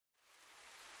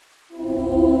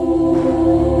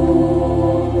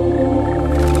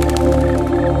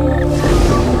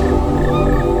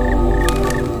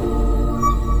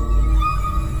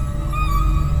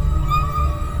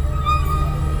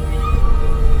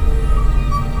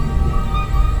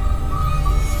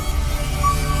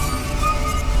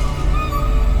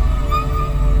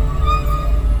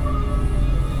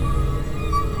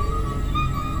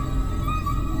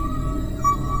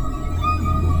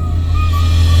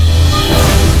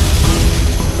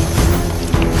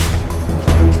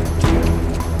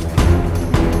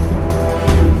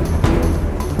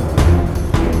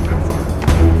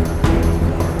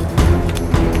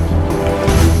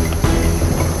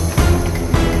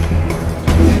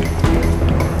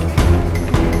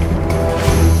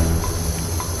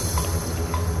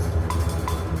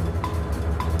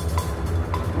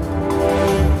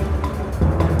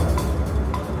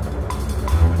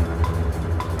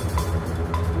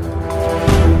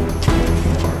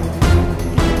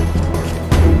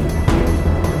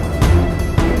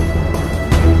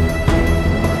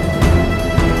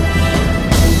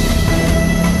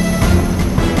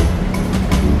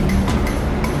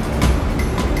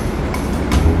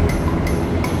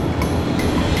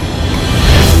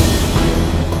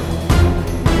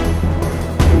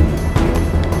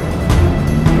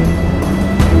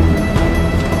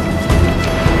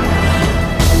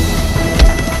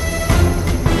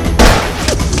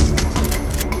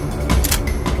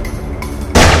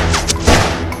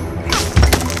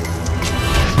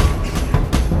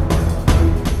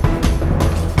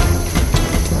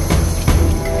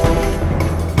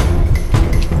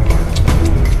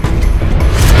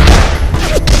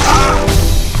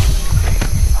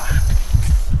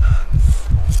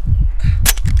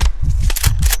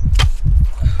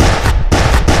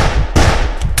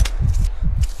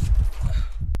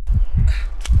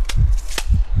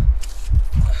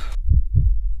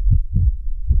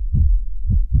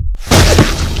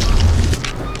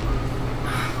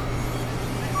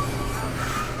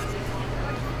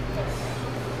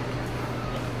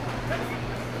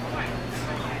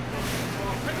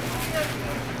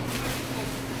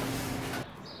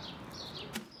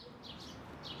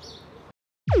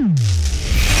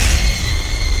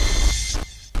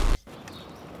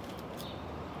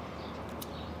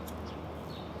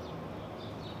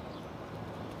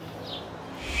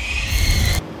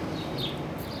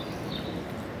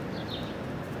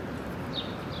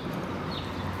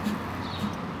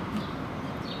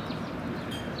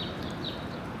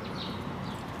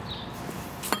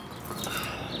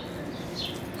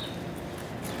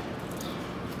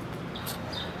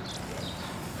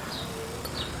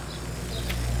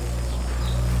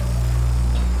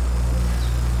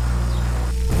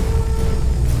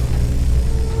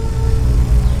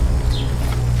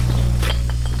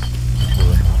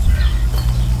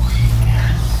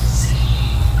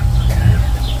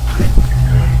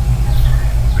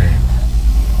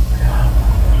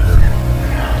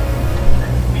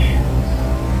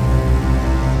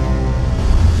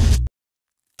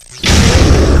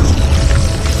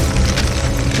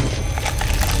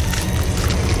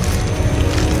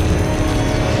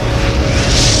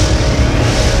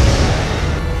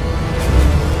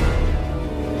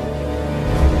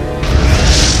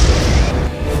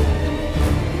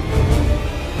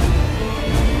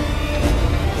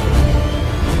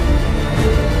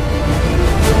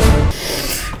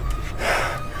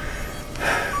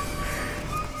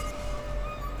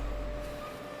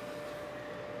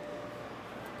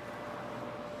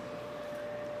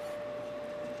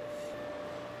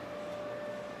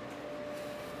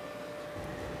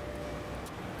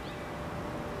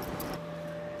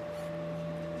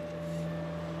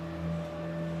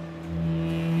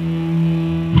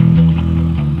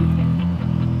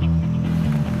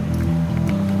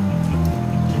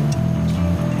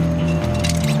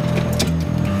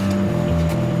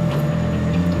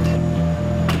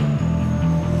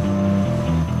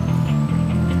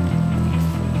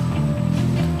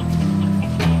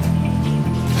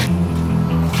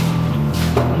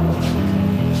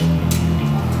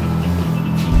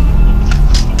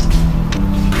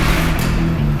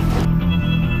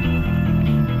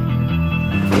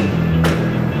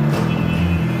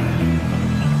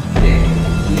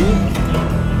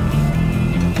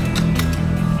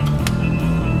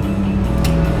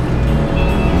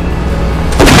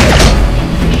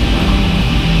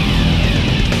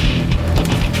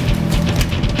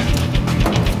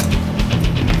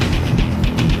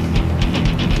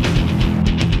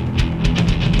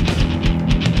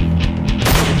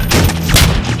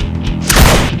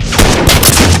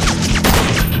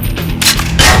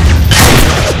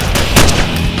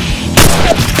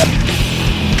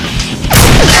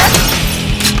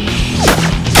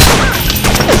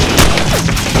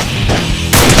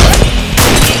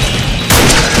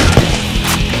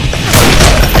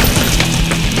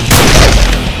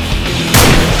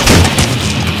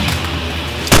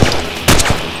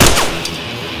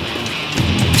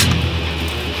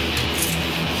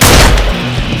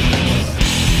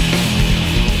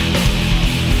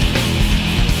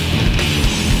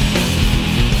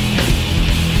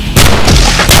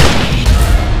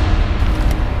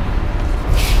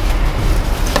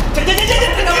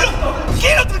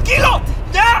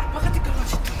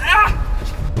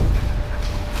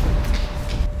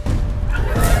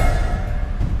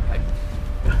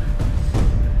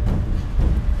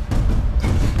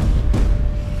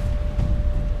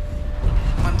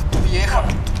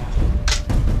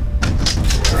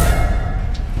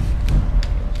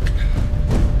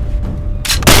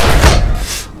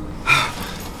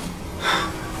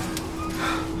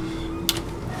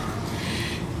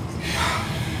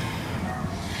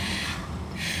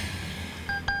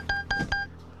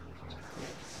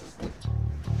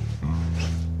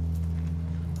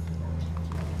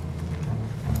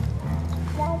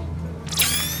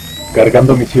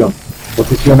Cargando misión.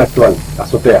 Posición actual,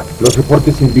 azotea. Los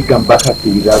reportes indican baja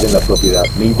actividad en la propiedad.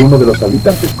 Ninguno de los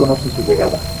habitantes conoce su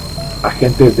llegada.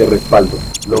 Agentes de respaldo.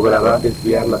 Logrará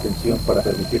desviar la atención para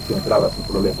permitir su entrada sin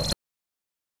problemas.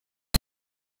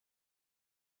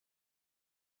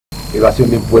 Evasión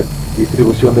de impuestos,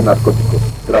 distribución de narcóticos,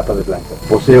 trata de blancas.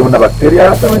 Posee una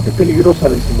bacteria altamente peligrosa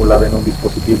disimulada en un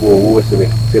dispositivo USB.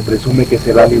 Se presume que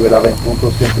será liberada en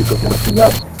puntos céntricos de la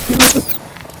ciudad.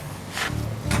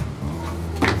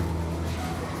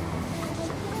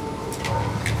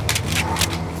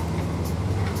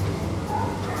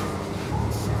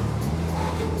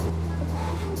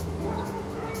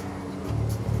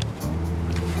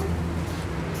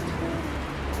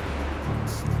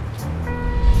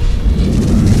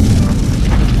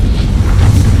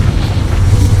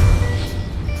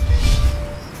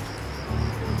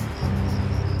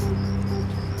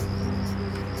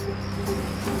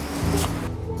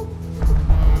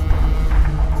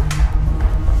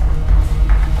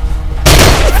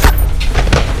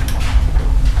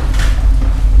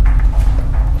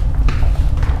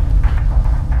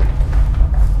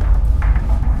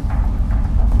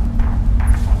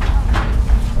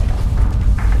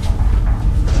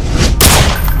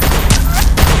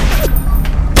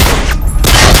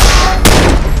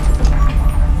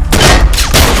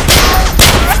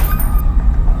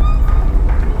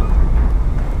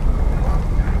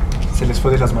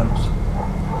 Fue de las manos.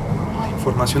 La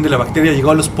información de la bacteria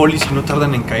llegó a los polis y no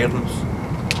tardan en caernos.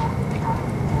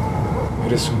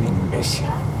 Eres un imbécil.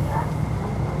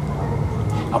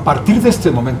 A partir de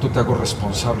este momento te hago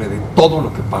responsable de todo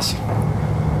lo que pase.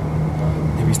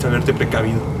 Debiste haberte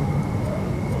precavido.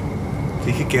 Te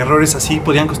dije que errores así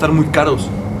podían costar muy caros.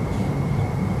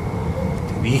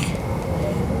 Te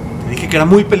dije que era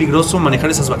muy peligroso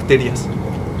manejar esas bacterias.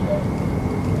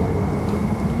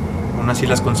 Aún así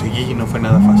las conseguí y no fue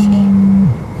nada fácil.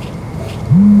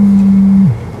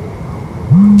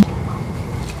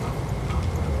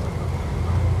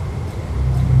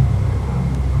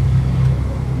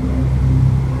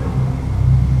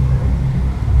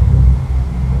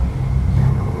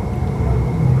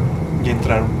 Y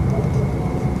entraron.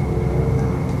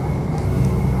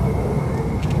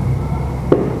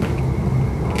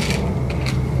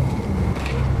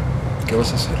 ¿Qué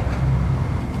vas a hacer?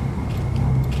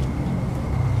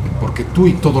 Porque tú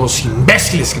y todos los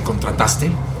imbéciles que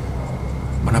contrataste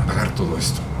van a pagar todo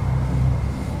esto.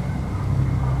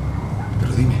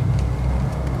 Pero dime,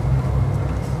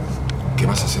 ¿qué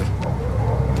vas a hacer?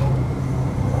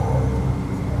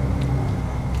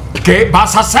 ¿Qué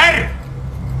vas a hacer?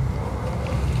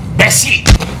 ¡Imbécil!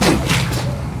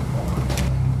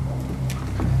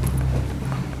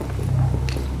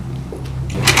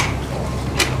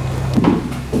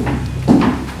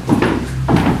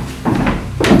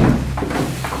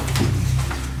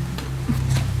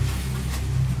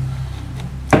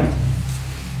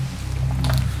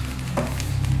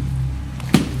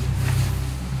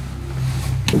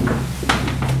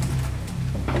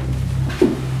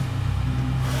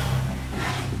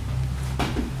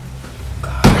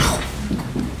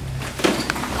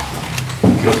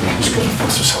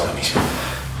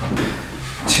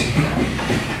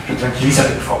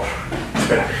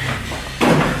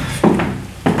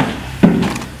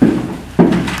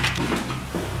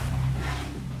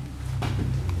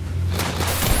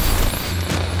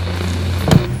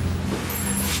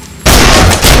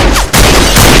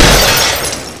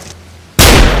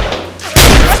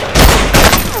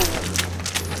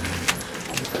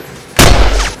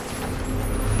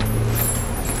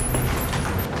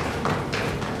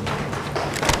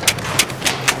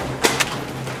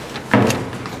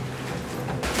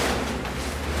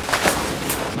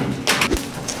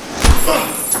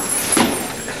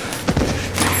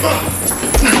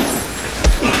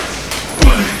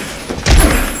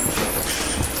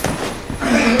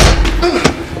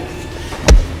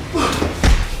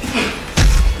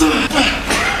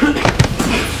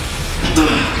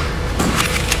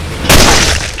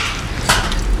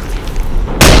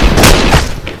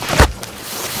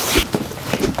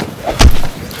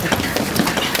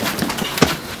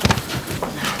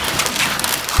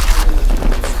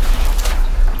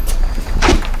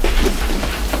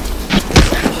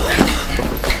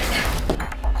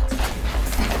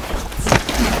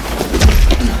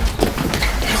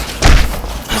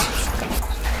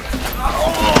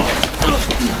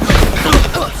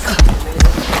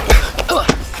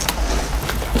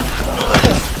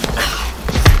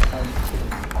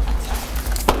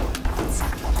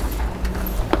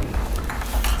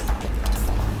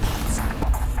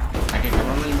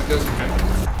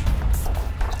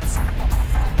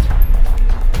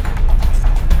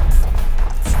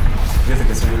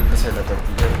 alcance de la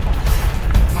tortilla.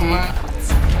 Mamá.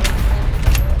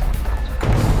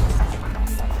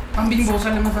 Pan Bimbo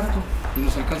sale más barato. Y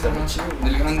nos alcanza más chido.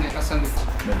 Del grande, hazle.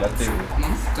 Me late, güey. ¿No?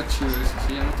 Está chido eso.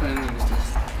 Sí, ya no te venden estos.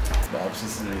 Va, pues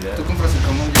esa es la idea. Tú compras el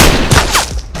jamón.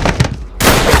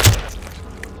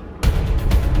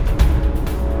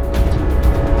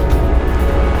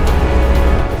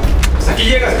 Hasta aquí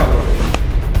llegas, cabrón.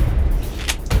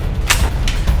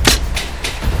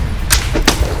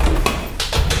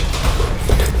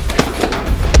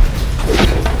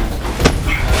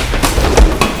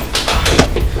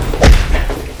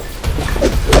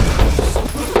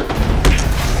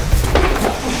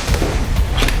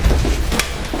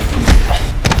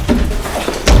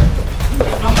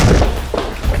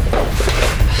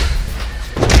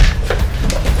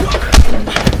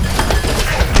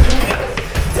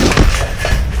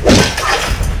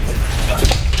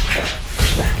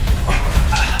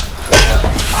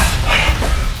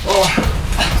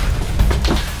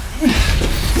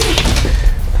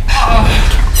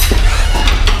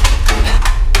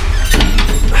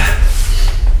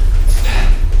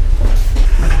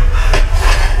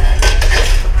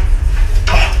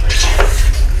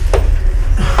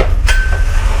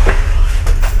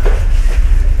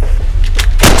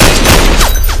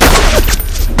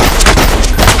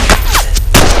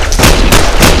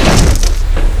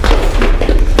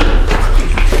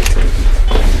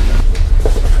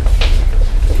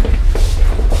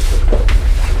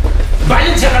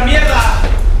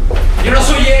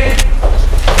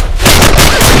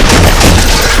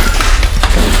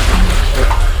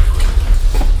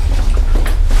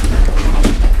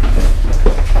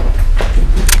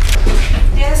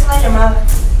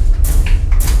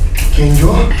 ¿Quién,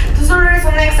 yo? Tú solo eres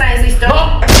un extra, ¿es listo?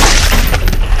 ¡No!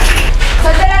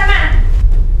 ¡Suelta el arma!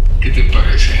 ¿Qué te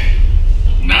parece?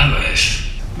 Nada es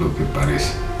lo que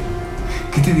parece.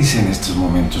 ¿Qué te dice en estos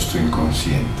momentos tu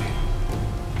inconsciente?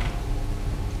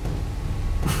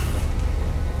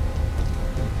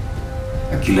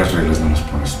 Aquí las reglas no las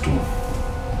pones tú.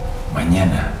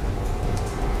 Mañana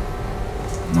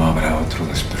no habrá otro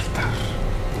despertar.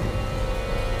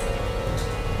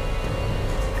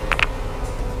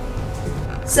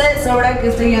 Sé de sobra que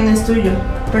este guión es tuyo,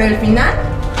 pero el final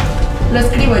lo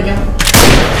escribo yo.